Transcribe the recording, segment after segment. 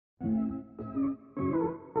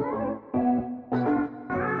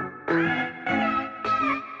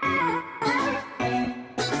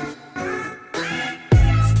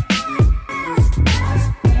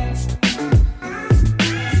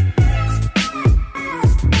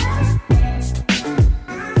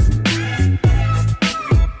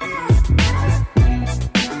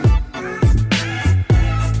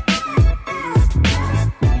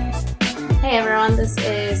This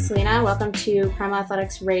is Selena. Welcome to Primal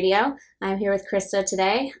Athletics Radio. I'm here with Krista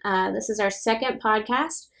today. This is our second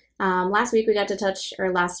podcast. Last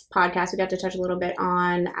podcast, we got to touch a little bit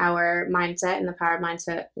on our mindset and the power of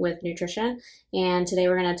mindset with nutrition. And today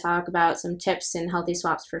we're going to talk about some tips and healthy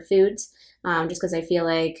swaps for foods. Just because I feel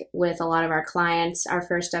like with a lot of our clients, our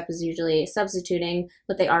first step is usually substituting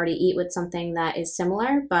what they already eat with something that is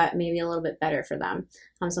similar, but maybe a little bit better for them.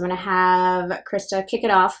 So I'm going to have Krista kick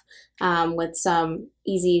it off with some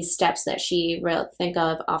easy steps that she will think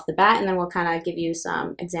of off the bat, and then we'll kind of give you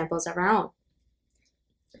some examples of our own.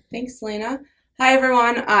 Thanks, Selena. Hi,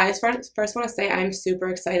 everyone. I first want to say I'm super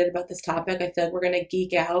excited about this topic. I feel like we're going to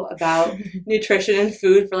geek out about nutrition and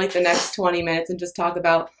food for like the next 20 minutes and just talk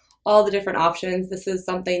about all the different options. This is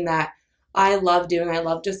something that I love doing. I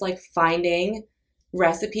love just like finding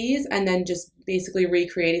recipes and then just basically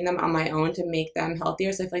recreating them on my own to make them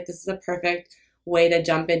healthier. So I feel like this is a perfect way to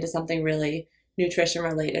jump into something really nutrition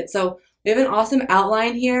related. So we have an awesome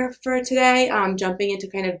outline here for today, jumping into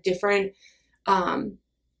kind of different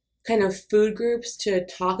kind of food groups to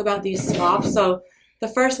talk about these swaps. So the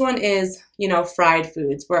first one is, fried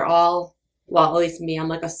foods. We're all, well, at least me, I'm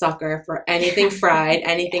like a sucker for anything fried,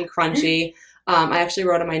 anything crunchy. I actually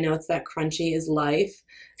wrote in my notes that crunchy is life.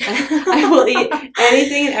 I will eat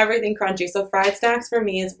anything and everything crunchy. So fried snacks for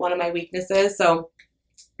me is one of my weaknesses. So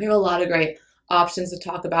we have a lot of great options to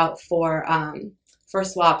talk about for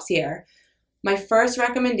swaps here. My first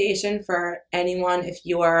recommendation for anyone, if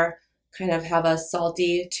you're kind of have a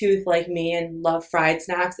salty tooth like me and love fried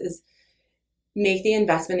snacks, is make the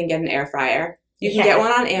investment and get an air fryer. You can get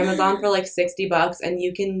one on Amazon for like $60 and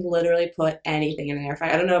you can literally put anything in an air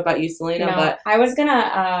fryer. I don't know about you, Selena, but I was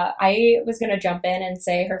gonna jump in and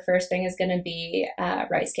say her first thing is gonna be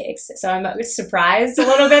rice cakes. So I'm surprised a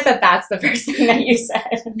little bit that that's the first thing that you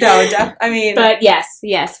said. No, but yes,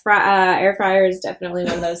 air fryer is definitely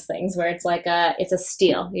one of those things where it's like it's a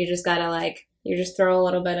steal. You just gotta you just throw a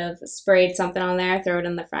little bit of sprayed something on there, throw it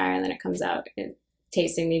in the fryer, and then it comes out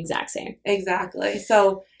tasting the exact same. Exactly.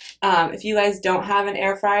 So if you guys don't have an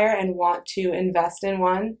air fryer and want to invest in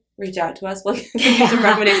one, reach out to us. We'll give you some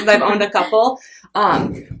recommendations. I've owned a couple.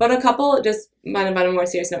 But a couple, just on a more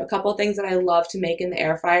serious note, a couple of things that I love to make in the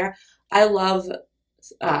air fryer. I love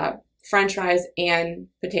French fries and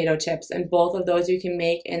potato chips, and both of those you can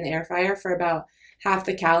make in the air fryer for about half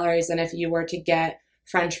the calories than if you were to get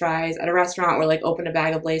French fries at a restaurant or like open a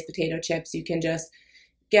bag of Lay's potato chips. You can just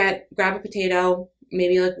grab a potato,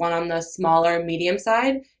 maybe like one on the smaller medium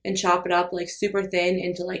side, and chop it up like super thin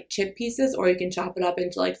into like chip pieces, or you can chop it up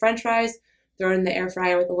into like French fries, throw it in the air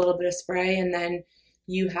fryer with a little bit of spray, and then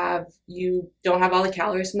you don't have all the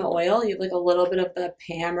calories from the oil. You have like a little bit of the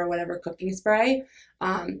Pam or whatever cooking spray,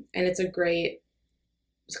 and it's a great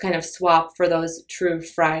kind of swap for those true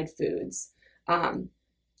fried foods.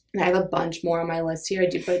 And I have a bunch more on my list here.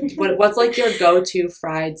 But what's like your go-to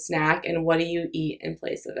fried snack, and what do you eat in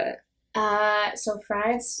place of it? So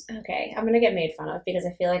fries, okay, I'm gonna get made fun of because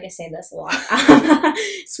I feel like I say this a lot.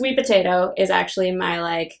 Sweet potato is actually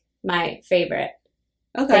my favorite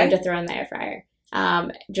thing to throw in the air fryer.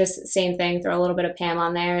 Just same thing, throw a little bit of Pam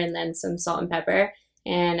on there and then some salt and pepper.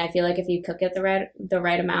 And I feel like if you cook it the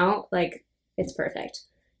right amount, like it's perfect.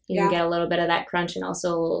 You can get a little bit of that crunch and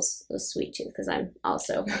also a little sweet tooth, because I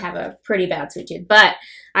also have a pretty bad sweet tooth. But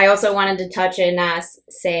I also wanted to touch and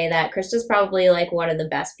say that Krista's probably like one of the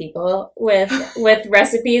best people with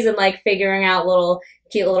recipes and like figuring out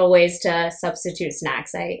cute little ways to substitute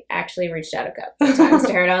snacks. I actually reached out a couple of times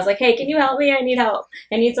to her and I was like, hey, can you help me? I need help.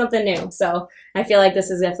 I need something new. So I feel like this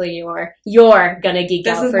is definitely you're gonna geek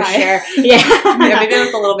out for sure. Yeah. Maybe I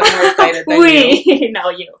was a little bit more excited than you. No,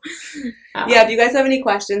 you. Yeah, if you guys have any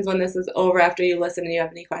questions when this is over, after you listen and you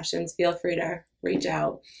have any questions, feel free to reach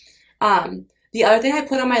out. The other thing I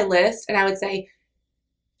put on my list, and I would say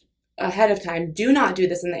ahead of time, do not do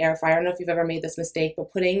this in the air fryer. I don't know if you've ever made this mistake, but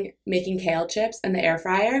making kale chips in the air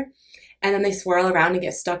fryer, and then they swirl around and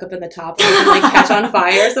get stuck up in the top and they can catch on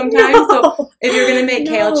fire sometimes. No. So if you're going to make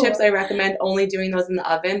kale chips, I recommend only doing those in the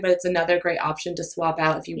oven, but it's another great option to swap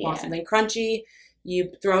out if you want something crunchy.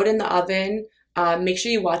 You throw it in the oven. Make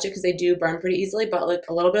sure you watch it because they do burn pretty easily, but like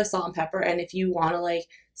a little bit of salt and pepper. And if you want to like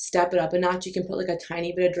step it up a notch, you can put like a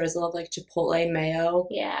tiny bit of drizzle of like Chipotle mayo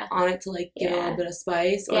on it to like give it a little bit of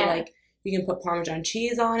spice, or like you can put Parmesan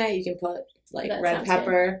cheese on it. You can put like red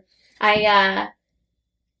pepper. Good.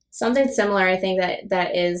 Something similar. I think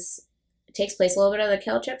that takes place a little bit of the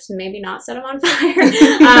kale chips, and maybe not set them on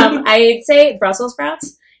fire. I'd say Brussels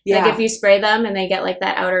sprouts. Yeah. Like if you spray them and they get like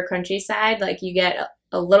that outer crunchy side, like you get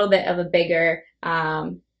a little bit of a bigger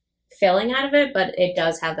filling out of it, but it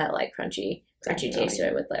does have that like crunchy taste to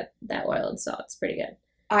it with that oil and salt. It's pretty good.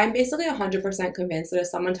 I'm basically 100% convinced that if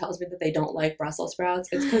someone tells me that they don't like Brussels sprouts,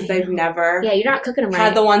 it's because they've never you're not cooking them right.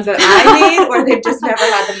 had the ones that I need, or they've just never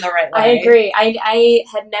had them the right way. I agree. I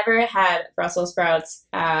had never had Brussels sprouts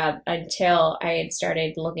until I had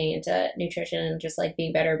started looking into nutrition and just like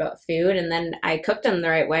being better about food, and then I cooked them the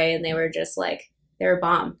right way, and they were just like, they were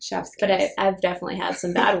bomb. Chef's kiss. But I've definitely had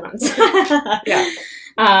some bad ones. Yeah.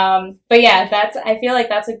 But yeah, I feel like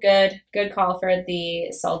that's a good call for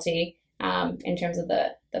the salty in terms of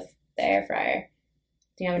the air fryer.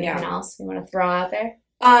 Do you have anything else you want to throw out there?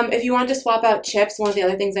 If you want to swap out chips, one of the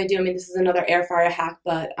other things I do, I mean, this is another air fryer hack,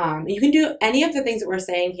 but you can do any of the things that we're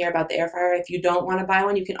saying here about the air fryer. If you don't want to buy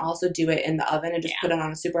one, you can also do it in the oven and just put it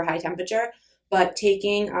on a super high temperature. But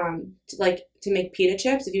taking, to make pita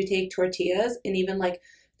chips, if you take tortillas, and even like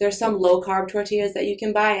there's some low-carb tortillas that you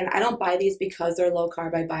can buy, and I don't buy these because they're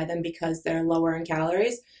low-carb. I buy them because they're lower in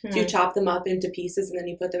calories. Mm-hmm. So you chop them up into pieces, and then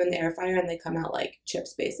you put them in the air fryer, and they come out like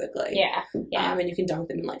chips, basically. Yeah. And you can dunk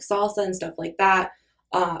them in like salsa and stuff like that.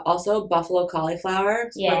 Also, buffalo cauliflower.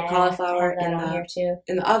 Yeah, cauliflower in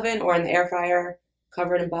the oven or in the air fryer,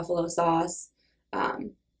 covered in buffalo sauce. I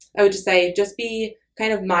would just say, just be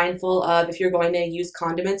kind of mindful of, if you're going to use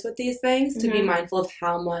condiments with these things, to be mindful of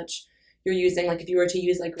how much you're using. Like if you were to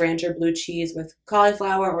use like ranch or blue cheese with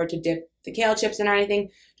cauliflower, or to dip the kale chips in or anything,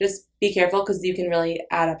 just be careful, because you can really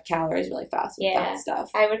add up calories really fast with that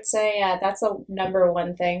stuff. I would say that's the number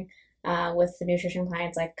one thing with the nutrition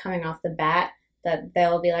clients, like coming off the bat, that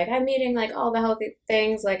they'll be like, I'm eating like all the healthy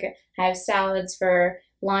things, like I have salads for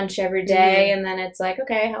lunch every day, and then it's like,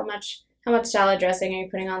 okay, how much salad dressing are you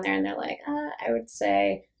putting on there? And they're like, I would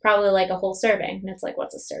say probably like a whole serving. And it's like,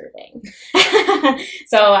 what's a serving?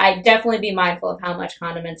 So I definitely be mindful of how much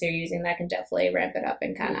condiments you're using. That can definitely ramp it up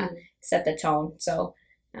and kind of set the tone. So,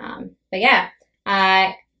 but yeah.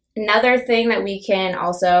 Another thing that we can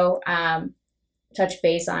also touch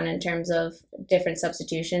base on in terms of different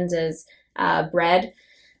substitutions is bread.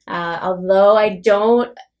 Although I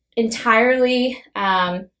don't entirely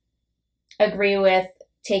agree with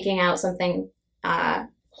taking out something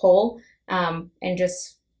whole, and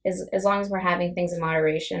just as long as we're having things in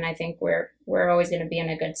moderation, I think we're always going to be in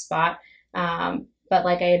a good spot. But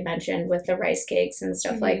like I had mentioned with the rice cakes and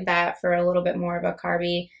stuff like that, for a little bit more of a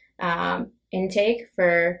carby intake,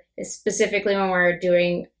 for specifically when we're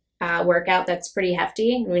doing workout that's pretty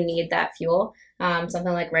hefty and we need that fuel,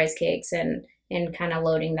 something like rice cakes and kind of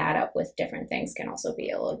loading that up with different things can also be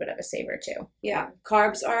a little bit of a saver too. Yeah,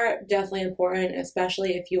 carbs are definitely important,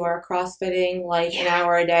 especially if you are CrossFitting like an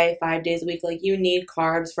hour a day, 5 days a week. Like, you need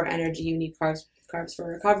carbs for energy, you need carbs for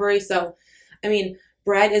recovery. So, I mean,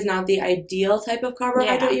 bread is not the ideal type of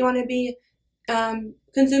carbohydrate you want to be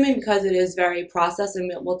consuming, because it is very processed, and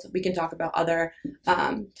we can talk about other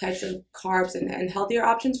types of carbs and healthier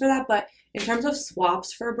options for that. But in terms of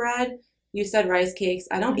swaps for bread, you said rice cakes.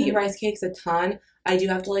 I don't eat rice cakes a ton. I do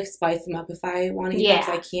have to like spice them up if I want to eat them,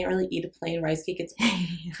 because I can't really eat a plain rice cake. It's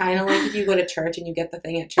kind of like if you go to church and you get the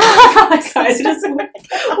thing at church. It's just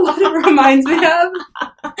what it reminds me of.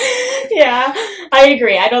 Yeah, I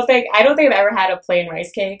agree. I don't think I've ever had a plain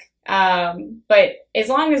rice cake. But as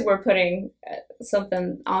long as we're putting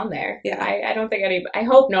something on there, I don't think I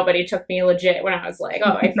hope nobody took me legit when I was like,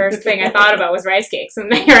 oh, my first thing I thought about was rice cakes,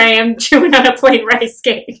 and here I am chewing on a plain rice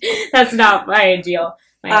cake. That's not my ideal.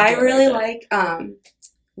 I really like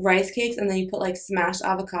rice cakes, and then you put like smashed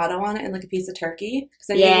avocado on it and like a piece of turkey, because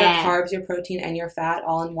then you have your carbs, your protein, and your fat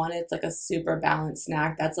all in one. It's like a super balanced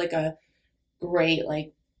snack. That's like a great,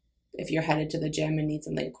 like, if you're headed to the gym and need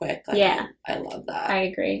something quick. Like, I love that. I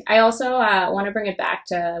agree. I also want to bring it back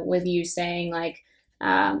to with you saying, like,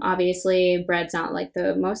 obviously bread's not like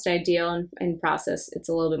the most ideal in process. It's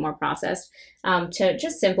a little bit more processed. To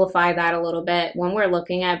just simplify that a little bit, when we're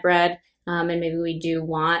looking at bread, and maybe we do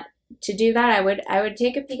want to do that, I would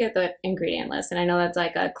take a peek at the ingredient list. And I know that's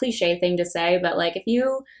like a cliche thing to say, but like, if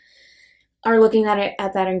you are looking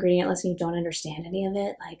at that ingredient list and you don't understand any of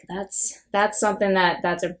it, like that's something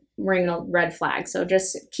that's a ring a red flag. So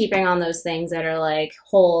just keeping on those things that are like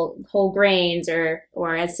whole grains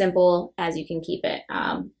or as simple as you can keep it.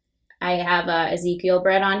 I have Ezekiel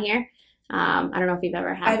bread on here. I don't know if you've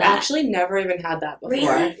ever had I've that. actually never even had that before.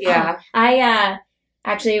 Really? Yeah.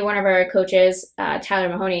 Actually, one of our coaches, Tyler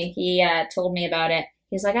Mahoney, he told me about it.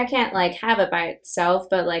 He's like, I can't like have it by itself,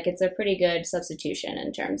 but like it's a pretty good substitution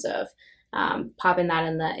in terms of popping that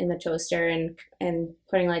in the toaster and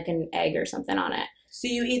putting like an egg or something on it. So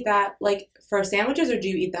you eat that like for sandwiches, or do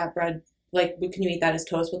you eat that bread? Like, can you eat that as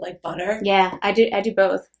toast with like butter? Yeah, I do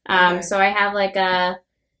both. Okay. So I have like a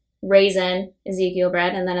raisin Ezekiel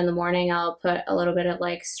bread, and then in the morning I'll put a little bit of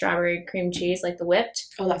like strawberry cream cheese, like the whipped.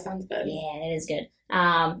 Oh, that sounds good. Yeah, it is good.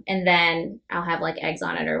 And then I'll have like eggs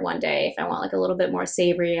on it, or one day if I want like a little bit more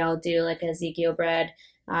savory, I'll do like Ezekiel bread,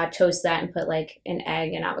 toast that and put like an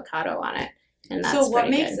egg and avocado on it. And that's so what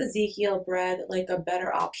pretty makes good. Ezekiel bread like a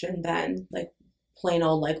better option than like plain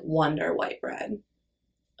old like Wonder white bread?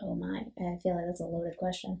 Oh my, I feel like that's a loaded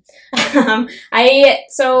question.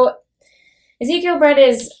 So Ezekiel bread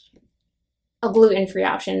is a gluten-free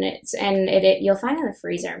option. You'll find in the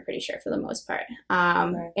freezer, I'm pretty sure, for the most part.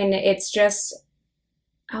 Right. And it's just,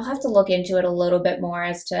 I'll have to look into it a little bit more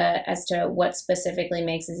as to what specifically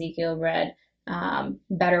makes Ezekiel bread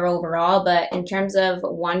better overall. But in terms of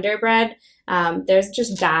Wonder bread, there's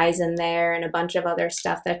just dyes in there and a bunch of other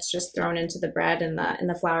stuff that's just thrown into the bread and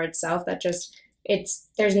the flour itself that just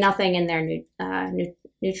there's nothing in there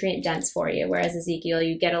nutrient dense for you. Whereas Ezekiel,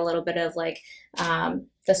 you get a little bit of like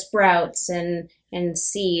the sprouts and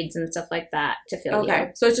seeds and stuff like that to fill you.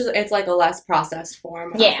 Okay, so it's like a less processed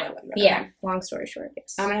form. Yeah, of it. yeah. Long story short,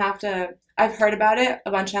 yes. I'm gonna have to. I've heard about it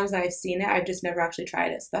a bunch of times and I've seen it. I've just never actually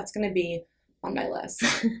tried it, so that's gonna be on my list.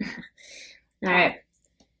 All right.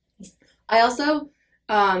 I also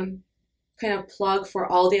kind of plug for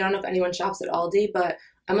Aldi. I don't know if anyone shops at Aldi, but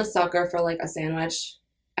I'm a sucker for like a sandwich.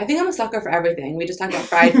 I think I'm a sucker for everything. We just talked about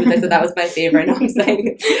fried food. I said that was my favorite. Now I'm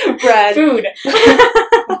saying bread. Food.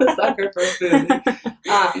 I'm a sucker for food.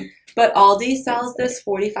 But Aldi sells this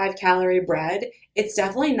 45-calorie bread. It's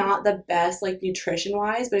definitely not the best like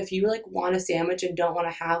nutrition-wise, but if you like want a sandwich and don't want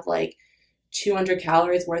to have like 200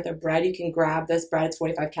 calories worth of bread, you can grab this bread. It's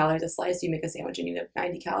 45 calories a slice. You make a sandwich and you have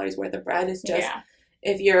 90 calories worth of bread. It's just,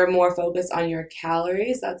 if you're more focused on your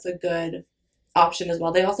calories, that's a good option as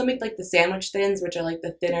well. They also make like the sandwich thins, which are like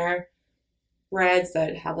the thinner breads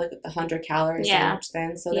that have like the 100 calorie sandwich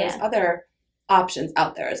thins. So there's other options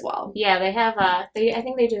out there as well. Yeah, they have I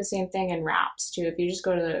think they do the same thing in wraps too. If you just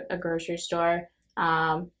go to a grocery store,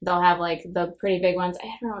 they'll have like the pretty big ones. I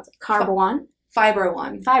don't know, it's Carb One? Fiber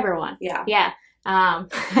One. Yeah.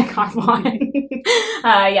 Carb One.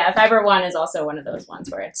 Fiber One is also one of those ones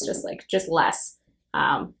where it's just less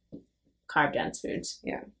carb dense foods.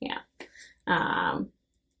 Yeah. Do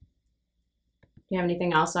you have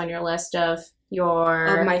anything else on your list of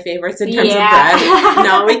my favorites in terms of bread?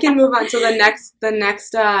 No, we can move on. So the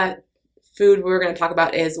next food we're going to talk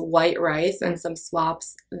about is white rice and some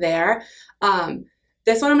swaps there.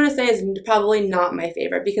 This one I'm going to say is probably not my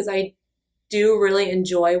favorite because I do really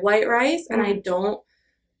enjoy white rice and I don't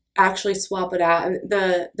actually swap it out. And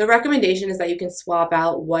the recommendation is that you can swap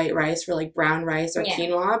out white rice for like brown rice or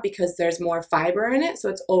quinoa because there's more fiber in it, so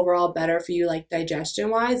it's overall better for you like digestion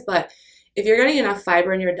wise. But if you're getting enough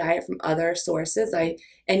fiber in your diet from other sources,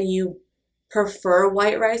 and you prefer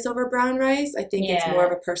white rice over brown rice, I think it's more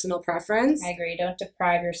of a personal preference. I agree. Don't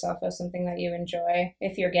deprive yourself of something that you enjoy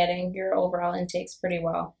if you're getting your overall intakes pretty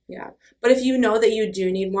well. Yeah. But if you know that you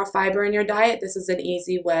do need more fiber in your diet, this is an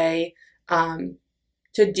easy way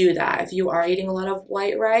to do that. If you are eating a lot of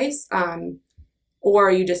white rice,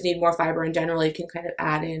 or you just need more fiber in general, you can kind of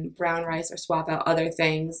add in brown rice or swap out other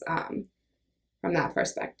things from that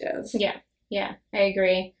perspective. Yeah, I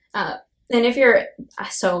agree. And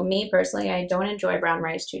so me personally, I don't enjoy brown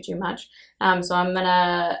rice too much. So I'm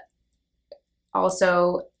gonna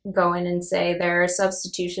also go in and say there are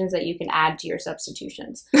substitutions that you can add to your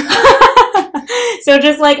substitutions. So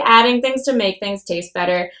just like adding things to make things taste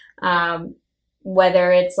better.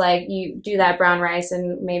 Whether it's like you do that brown rice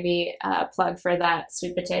and maybe plug for that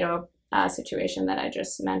sweet potato situation that I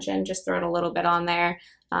just mentioned, just throw it a little bit on there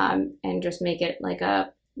and just make it like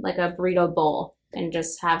a burrito bowl and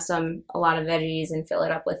just have a lot of veggies and fill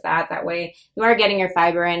it up with that. That way you are getting your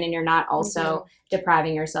fiber in and you're not also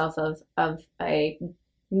depriving yourself of a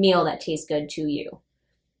meal that tastes good to you.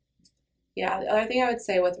 Yeah, the other thing I would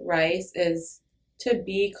say with rice is to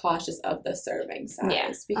be cautious of the serving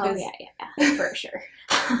size. Because for sure.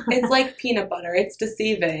 It's like peanut butter. It's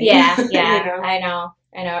deceiving. Yeah, you know? I know.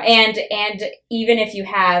 And even if you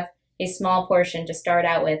have a small portion to start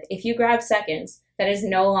out with, if you grab seconds, that is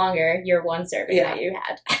no longer your one serving that you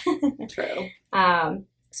had. True.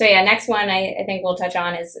 So next one I think we'll touch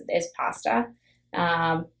on is pasta.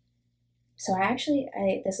 So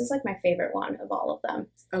this is like my favorite one of all of them.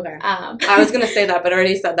 Okay. I was gonna say that, but I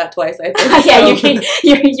already said that twice. I think.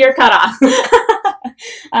 Yeah, you're cut off.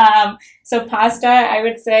 So pasta, I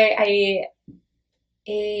would say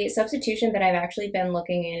a substitution that I've actually been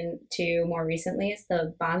looking into more recently is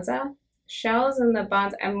the Banza shells and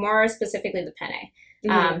and more specifically the penne.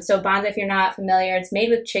 Mm-hmm. So Banza, if you're not familiar, it's made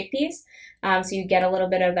with chickpeas, so you get a little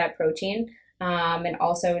bit of that protein, and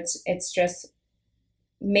also it's just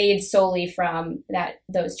made solely from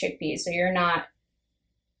those chickpeas. So you're not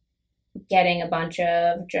getting a bunch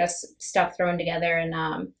of just stuff thrown together, and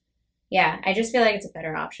I just feel like it's a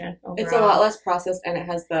better option overall. It's a lot less processed, and it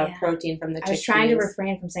has the protein from the chickpeas. I was trying to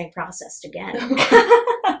refrain from saying processed again.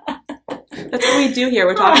 That's what we do here.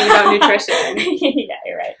 We're talking about nutrition. Yeah,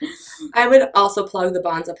 you're right. I would also plug the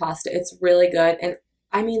Banza pasta. It's really good. And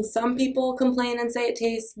I mean, some people complain and say it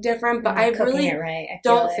tastes different, but I really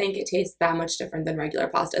don't think it tastes that much different than regular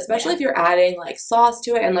pasta, especially if you're adding like sauce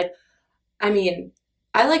to it. And like, I mean,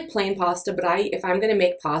 I like plain pasta, but if I'm going to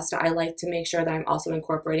make pasta, I like to make sure that I'm also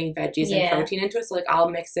incorporating veggies and protein into it. So like I'll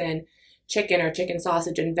mix in chicken or chicken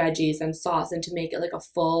sausage and veggies and sauce, and to make it like a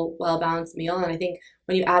full, well-balanced meal. And I think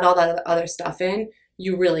when you add all that other stuff in,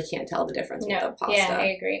 you really can't tell the difference with the pasta. Yeah, I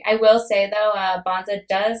agree. I will say though, Banza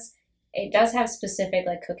does have specific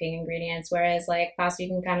like cooking ingredients, whereas like pasta you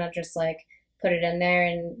can kind of just like put it in there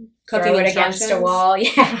and throw it against a wall.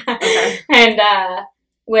 Yeah. Okay. And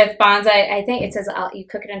with Banza, I think it says you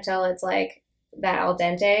cook it until it's like that al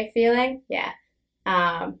dente feeling. Yeah.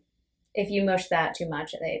 If you mush that too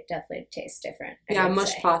much, they definitely taste different.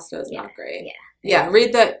 Mushed pasta is not great. Yeah.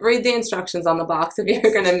 Read the instructions on the box if you're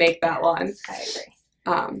going to make that one. I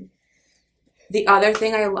agree. The other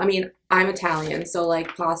thing, I mean, I'm Italian, so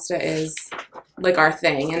like pasta is like our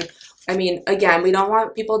thing. And I mean, again, we don't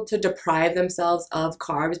want people to deprive themselves of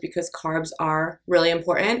carbs because carbs are really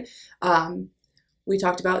important. We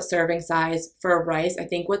talked about serving size for rice. I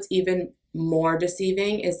think what's even more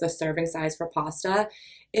deceiving is the serving size for pasta.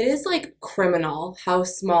 It is like criminal how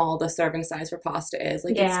small the serving size for pasta is.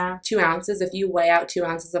 Like it's 2 ounces. If you weigh out 2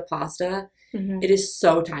 ounces of pasta, it is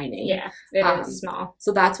so tiny. Yeah, it is small.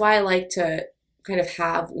 So that's why I like to kind of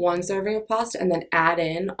have one serving of pasta and then add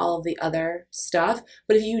in all of the other stuff.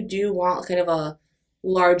 But if you do want kind of a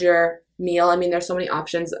larger meal, I mean, there's so many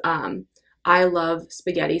options. I love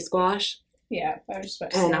spaghetti squash. Yeah, I was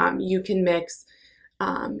supposed to say. And you can mix,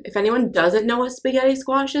 if anyone doesn't know what spaghetti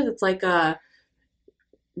squash is, it's like a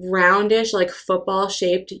roundish, like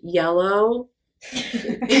football-shaped yellow.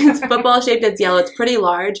 It's football-shaped, it's yellow, it's pretty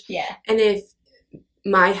large. Yeah. And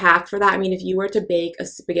my hack for that, I mean, if you were to bake a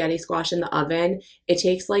spaghetti squash in the oven, it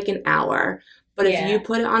takes like an hour. But if you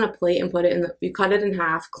put it on a plate and you cut it in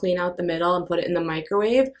half, clean out the middle and put it in the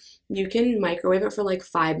microwave, you can microwave it for like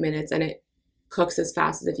 5 minutes and it cooks as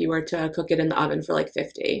fast as if you were to cook it in the oven for like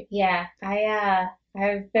 50. Yeah,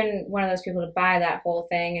 I've been one of those people to buy that whole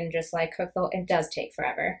thing and just like cook it does take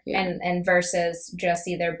forever. Yeah. And versus just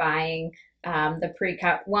either buying the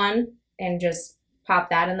pre-cut one and just pop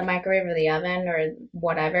that in the microwave or the oven or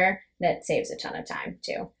whatever, that saves a ton of time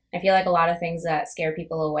too. I feel like a lot of things that scare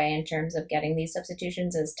people away in terms of getting these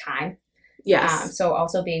substitutions is time. Yes. So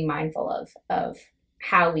also being mindful of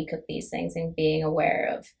how we cook these things and being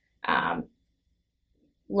aware of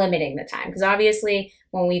limiting the time. Because obviously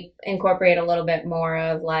when we incorporate a little bit more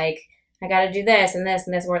of like, I got to do this and this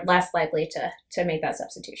and this, we're less likely to make that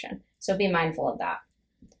substitution. So be mindful of that.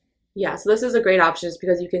 Yeah, so this is a great option just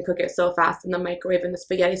because you can cook it so fast in the microwave, and the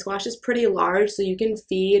spaghetti squash is pretty large, so you can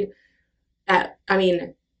feed at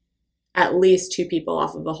least 2 people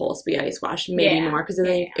off of a whole spaghetti squash, maybe more, because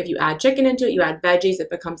then if you add chicken into it, you add veggies, it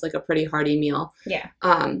becomes like a pretty hearty meal. Yeah.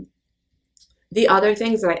 The other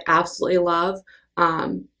things that I absolutely love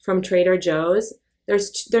from Trader Joe's,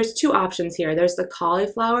 there's 2 options here. There's the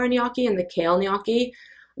cauliflower gnocchi and the kale gnocchi.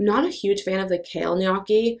 I'm not a huge fan of the kale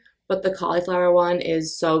gnocchi, but the cauliflower one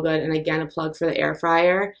is so good. And again, a plug for the air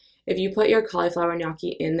fryer. If you put your cauliflower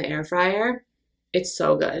gnocchi in the air fryer, it's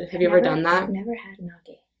so good. Have you ever done that? I've never had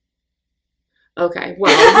gnocchi. Okay,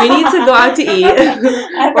 well, we need to go out to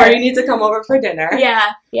eat, or you need to come over for dinner.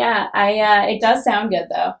 Yeah. It does sound good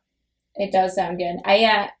though. It does sound good.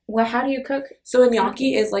 How do you cook? So a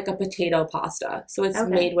gnocchi is like a potato pasta. So it's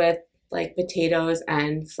made with like potatoes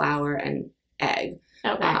and flour and egg.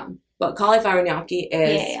 Okay. But cauliflower gnocchi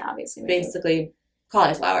is obviously basically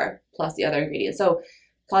cauliflower plus the other ingredients. So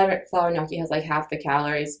cauliflower gnocchi has like half the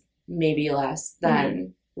calories, maybe less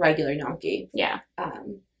than regular gnocchi. Yeah.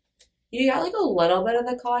 You got like a little bit of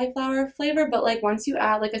the cauliflower flavor, but like once you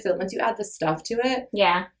add the stuff to it.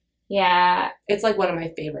 Yeah. It's like one of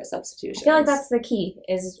my favorite substitutions. I feel like that's the key,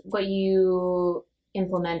 is what you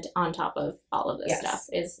implement on top of all of this Yes. stuff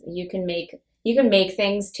is you can make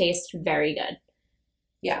things taste very good.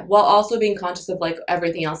 Yeah, while also being conscious of like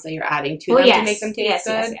everything else that you're adding to Well, them yes, to make them taste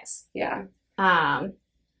good. yes. Yeah.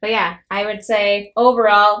 But yeah, I would say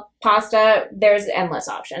overall, pasta, there's endless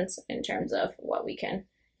options in terms of what we can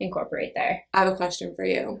incorporate there. I have a question for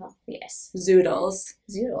you. Oh, yes. Zoodles.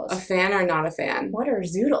 A Zoodles. fan or not a fan? What are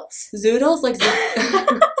zoodles? Zoodles, like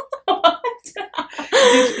What?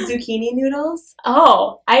 zucchini noodles?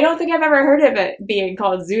 Oh, I don't think I've ever heard of it being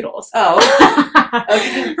called zoodles. Oh.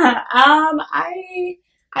 Okay.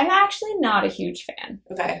 I'm actually not a huge fan.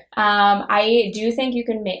 Okay. I do think you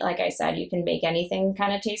can make, like I said, you can make anything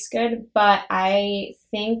kind of taste good, but I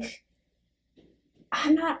think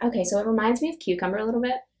I'm not, okay, so it reminds me of cucumber a little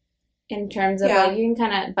bit in terms of Yeah. like you can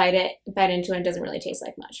kind of bite into it and it doesn't really taste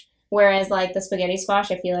like much. Whereas like the spaghetti squash,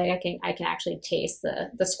 I feel like I can actually taste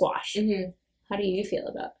the squash. Mm-hmm. How do you feel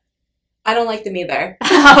about? I don't like them either.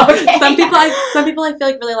 Okay. Some people I feel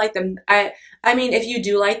like really like them. I mean, if you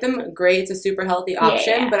do like them, great. It's a super healthy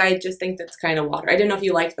option. Yeah. But I just think that's kind of water. I didn't know if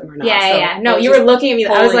you liked them or not. Yeah, so yeah. No, you were looking at me.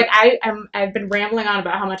 I was like, I've been rambling on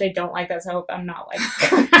about how much I don't like that, so I'm not like.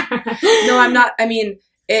 No, I'm not. I mean,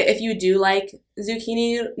 if you do like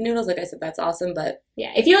zucchini noodles, like I said, that's awesome. But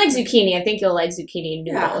yeah, if you like zucchini, I think you'll like zucchini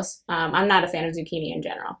noodles. Yeah. I'm not a fan of zucchini in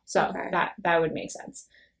general, so okay. that would make sense.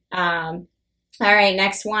 All right,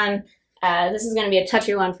 next one. This is going to be a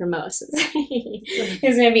touchy one for most.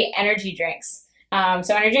 It's going to be energy drinks.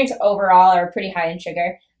 So energy drinks overall are pretty high in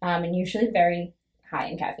sugar and usually very high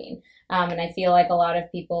in caffeine. And I feel like a lot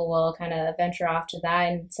of people will kind of venture off to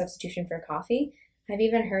that in substitution for coffee. I've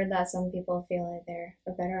even heard that some people feel like they're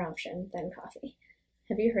a better option than coffee.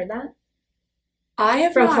 Have you heard that? I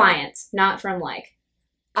have from not, clients, not from like.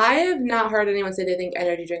 I have not heard anyone say they think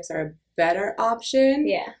energy drinks are a better option.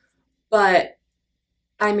 Yeah. But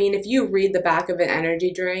I mean, if you read the back of an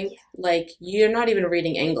energy drink, like, you're not even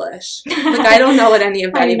reading English. Like, I don't know what any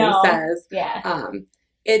of that even says. Yeah.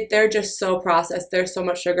 They're just so processed. There's so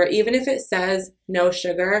much sugar. Even if it says no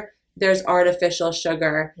sugar, there's artificial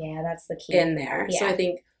sugar. Yeah, that's the key. In there. Yeah. So I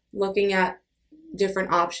think looking at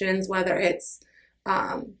different options, whether it's,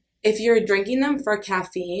 if you're drinking them for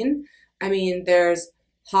caffeine, I mean, there's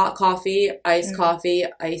hot coffee, iced coffee,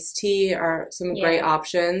 iced tea are some great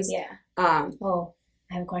options. Yeah.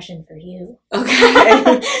 I have a question for you.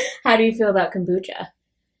 Okay. How do you feel about kombucha?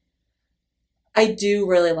 I do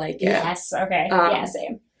really like it. Yes. Okay. Yeah.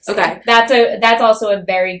 Same. Okay. That's also a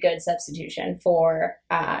very good substitution for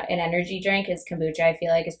an energy drink. Is kombucha? I feel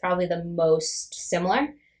like is probably the most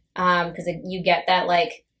similar because you get that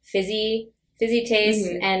like fizzy taste,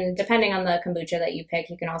 and depending on the kombucha that you pick,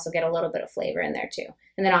 you can also get a little bit of flavor in there too.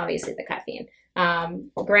 And then obviously the caffeine.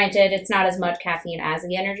 Granted, it's not as much caffeine as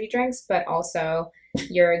the energy drinks, but also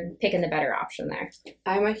you're picking the better option there.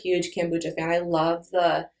 I'm a huge kombucha fan. I love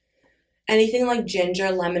anything like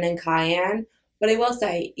ginger, lemon, and cayenne. But I will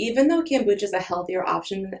say, even though kombucha is a healthier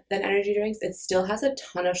option than energy drinks, it still has a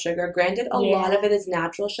ton of sugar. Granted, a lot of it is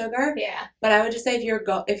natural sugar. Yeah. But I would just say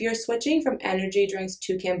if you're switching from energy drinks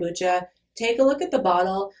to kombucha, take a look at the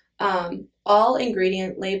bottle. All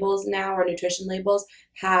ingredient labels now, or nutrition labels,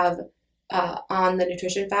 have on the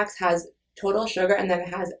nutrition facts has total sugar and then it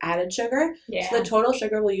has added sugar. Yeah. So the total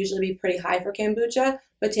sugar will usually be pretty high for kombucha,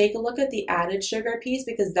 but take a look at the added sugar piece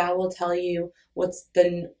because that will tell you what's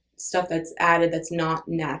the stuff that's added that's not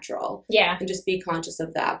natural. Yeah. And just be conscious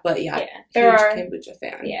of that. But yeah, huge kombucha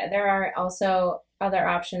fan. Yeah, there are also other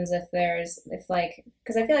options because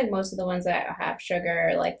I feel like most of the ones that have sugar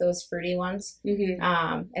are like those fruity ones. Mm-hmm.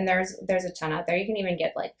 And there's a ton out there. You can even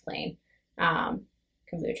get like plain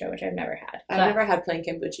kombucha, which I've never had. I've never had plain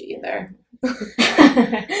kombucha either. But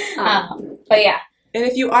yeah. And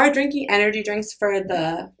if you are drinking energy drinks for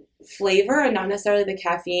the flavor and not necessarily the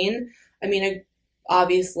caffeine, I mean,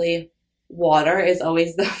 obviously water is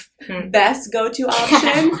always the best go-to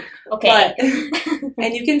option. Okay.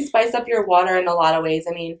 And you can spice up your water in a lot of ways.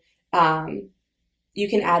 I mean, you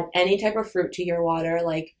can add any type of fruit to your water,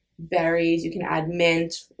 like berries. You can add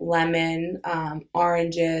mint, lemon,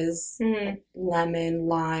 oranges, lemon,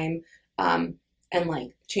 lime, and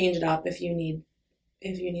like change it up if you need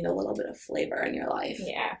a little bit of flavor in your life.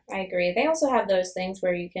 Yeah, I agree. They also have those things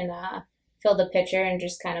where you can fill the pitcher and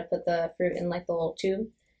just kind of put the fruit in like the little tube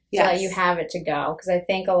so that you have it to go. Because I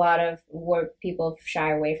think a lot of what people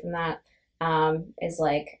shy away from that is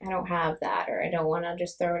like, I don't have that, or I don't want to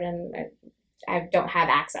just throw it in. I don't have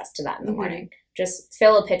access to that in the morning. Just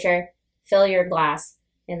fill a pitcher, fill your glass,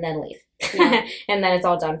 and then leave. Yeah. And then it's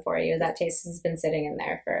all done for you. That taste has been sitting in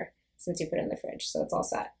there since you put it in the fridge, so it's all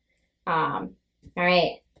set. All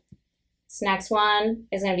right. This next one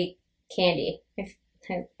is going to be candy.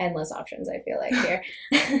 endless options, I feel like here.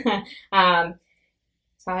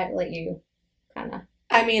 So I let you kind of.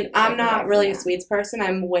 I mean, I'm not really a sweets person.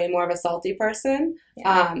 I'm way more of a salty person.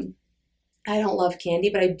 Yeah. I don't love candy,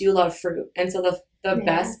 but I do love fruit. And so the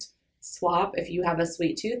best swap, if you have a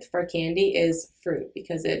sweet tooth for candy, is fruit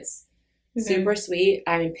because it's super sweet.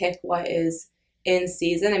 I mean, pick what is in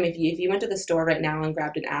season. I mean, if you went to the store right now and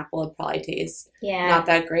grabbed an apple, it'd probably taste not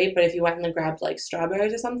that great. But if you went and grabbed like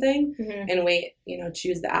strawberries or something and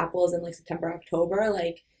choose the apples in like September, October,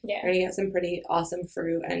 like you're gonna get some pretty awesome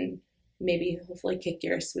fruit and maybe hopefully kick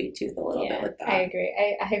your sweet tooth a little bit with that. I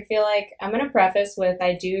agree. I feel like I'm gonna preface with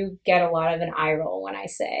I do get a lot of an eye roll when I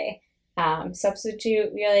say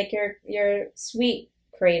substitute your sweet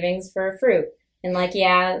cravings for fruit. And like,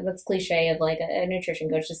 that's cliche of like a nutrition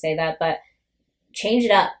coach to say that, but change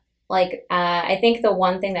it up. Like, I think the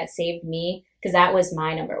one thing that saved me, because that was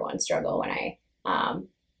my number one struggle when I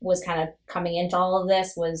was kind of coming into all of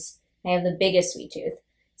this, was I have the biggest sweet tooth.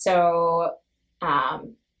 So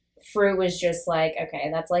fruit was just like, okay,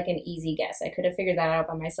 that's like an easy guess. I could have figured that out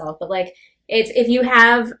by myself. But like, it's if you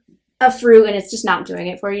have a fruit and it's just not doing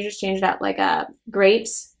it for you, just change it up. Like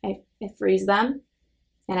grapes, I freeze them.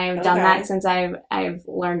 And I've done that since I've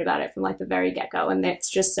learned about it from like the very get-go, and it's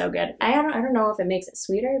just so good. I don't know if it makes it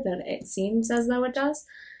sweeter, but it seems as though it does.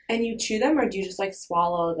 And you chew them, or do you just like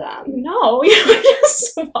swallow them? No, you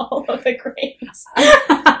just swallow the grapes.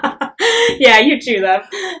 Yeah, you chew them.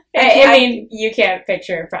 I mean, you can't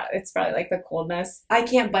picture. It's probably like the coldness. I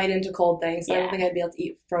can't bite into cold things, so I don't think I'd be able to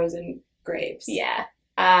eat frozen grapes. Yeah.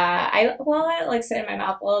 I like sit in my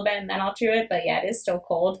mouth a little bit and then I'll chew it, but yeah, it is still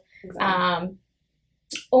cold. Exactly.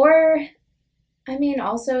 Or, I mean,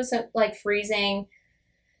 also like freezing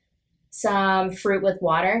some fruit with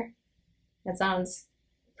water. That sounds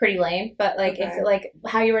pretty lame, but like if like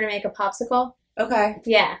how you were to make a popsicle. Okay.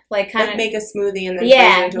 Yeah, like kind of make a smoothie and then freeze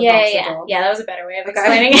it into a popsicle. Yeah. That was a better way of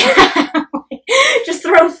explaining it. Just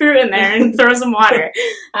throw fruit in there and throw some water.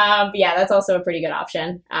 Yeah, that's also a pretty good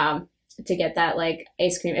option. To get that like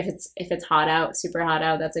ice cream if it's hot out, super hot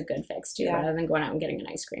out, that's a good fix too, rather than going out and getting an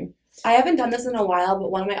ice cream. I haven't done this in a while,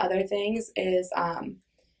 but one of my other things is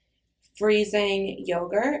freezing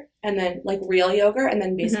yogurt and then like real yogurt and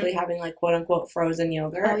then basically having like quote unquote frozen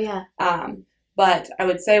yogurt. Oh yeah. But I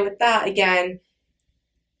would say with that, again,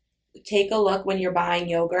 take a look when you're buying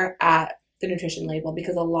yogurt at the nutrition label,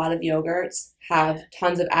 because a lot of yogurts have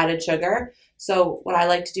tons of added sugar. So what I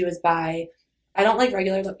like to do is I don't like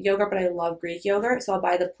regular yogurt, but I love Greek yogurt. So I'll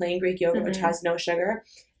buy the plain Greek yogurt, which has no sugar.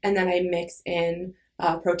 And then I mix in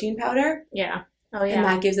protein powder. Yeah. Oh, yeah. And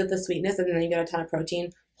that gives it the sweetness. And then you get a ton of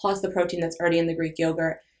protein, plus the protein that's already in the Greek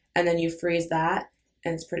yogurt. And then you freeze that,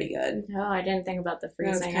 and it's pretty good. Oh, I didn't think about the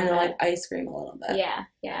freezing. It's kind of like ice cream a little bit. Yeah.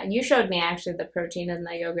 Yeah. You showed me actually the protein in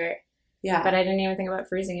the yogurt. Yeah. But I didn't even think about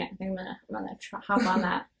freezing it. I think I'm gonna hop on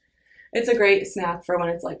that. It's a great snack for when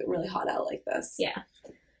it's like really hot out like this. Yeah.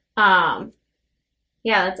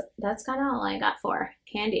 Yeah, that's kind of all I got for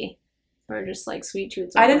candy, or just like sweet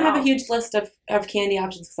tooths. I didn't have a huge list of candy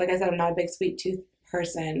options because, like I said, I'm not a big sweet tooth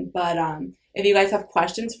person. But if you guys have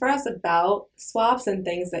questions for us about swaps and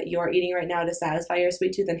things that you're eating right now to satisfy your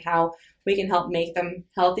sweet tooth and how we can help make them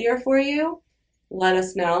healthier for you, let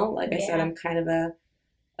us know. Like I said, I'm kind of a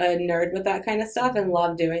nerd with that kind of stuff and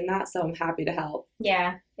love doing that, so I'm happy to help.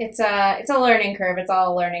 Yeah, it's a learning curve. It's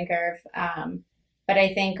all a learning curve. But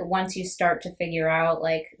I think once you start to figure out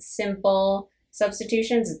like simple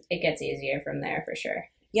substitutions, it gets easier from there for sure.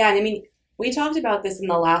 Yeah, and I mean, we talked about this in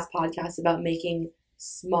the last podcast about making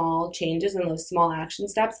small changes and those small action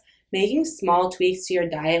steps. Making small tweaks to your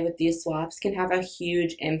diet with these swaps can have a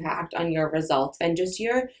huge impact on your results and just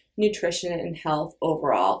your nutrition and health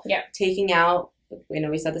overall. Yeah. Taking out, we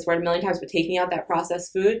know we said this word a million times, but taking out that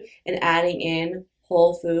processed food and adding in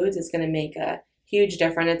whole foods is going to make a huge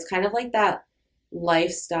difference. It's kind of like that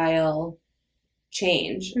lifestyle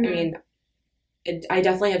change. I mean, I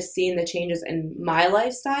definitely have seen the changes in my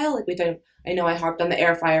lifestyle. Like I know I harped on the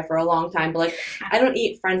air fryer for a long time, but like I don't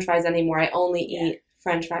eat French fries anymore. I only eat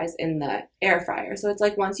French fries in the air fryer. So it's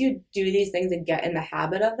like once you do these things and get in the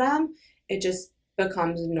habit of them, it just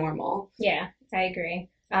becomes normal. Yeah, I agree.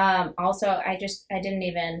 Also, I didn't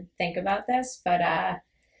even think about this, but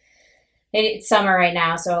it's summer right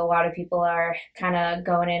now, so a lot of people are kind of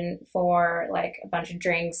going in for like a bunch of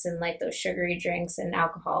drinks and like those sugary drinks and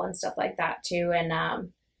alcohol and stuff like that too. And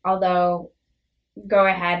although go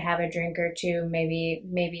ahead, have a drink or two,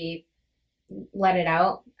 maybe let it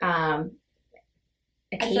out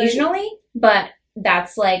occasionally, but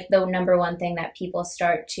that's like the number one thing that people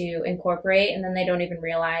start to incorporate, and then they don't even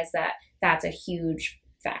realize that that's a huge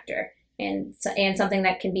factor and something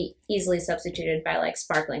that can be easily substituted by like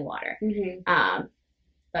sparkling water. Mm-hmm.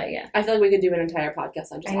 But yeah, I feel like we could do an entire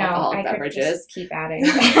podcast on just alcoholic beverages. Could just keep adding.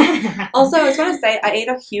 Also, I was going to say, I ate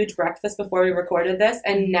a huge breakfast before we recorded this,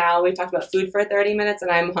 and now we've talked about food for 30 minutes, and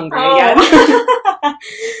I'm hungry again.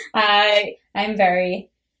 I'm very,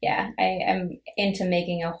 I am into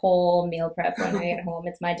making a whole meal prep when I get home.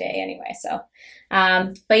 It's my day anyway. So,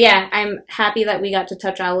 but yeah, I'm happy that we got to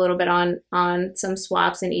touch on a little bit on some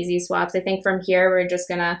swaps and easy swaps. I think from here, we're just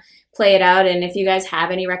going to play it out. And if you guys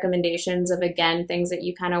have any recommendations of, again, things that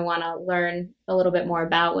you kind of want to learn a little bit more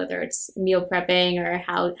about, whether it's meal prepping or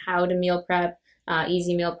how to meal prep,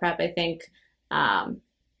 easy meal prep, I think, I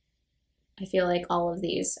feel like all of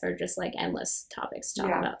these are just like endless topics to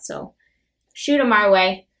talk about. So shoot them our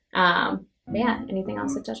way. But yeah, anything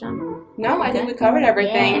else to touch on? No, I think we covered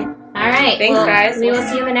everything. Yeah. All right. Thanks, guys. We will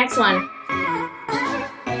see you in the next one.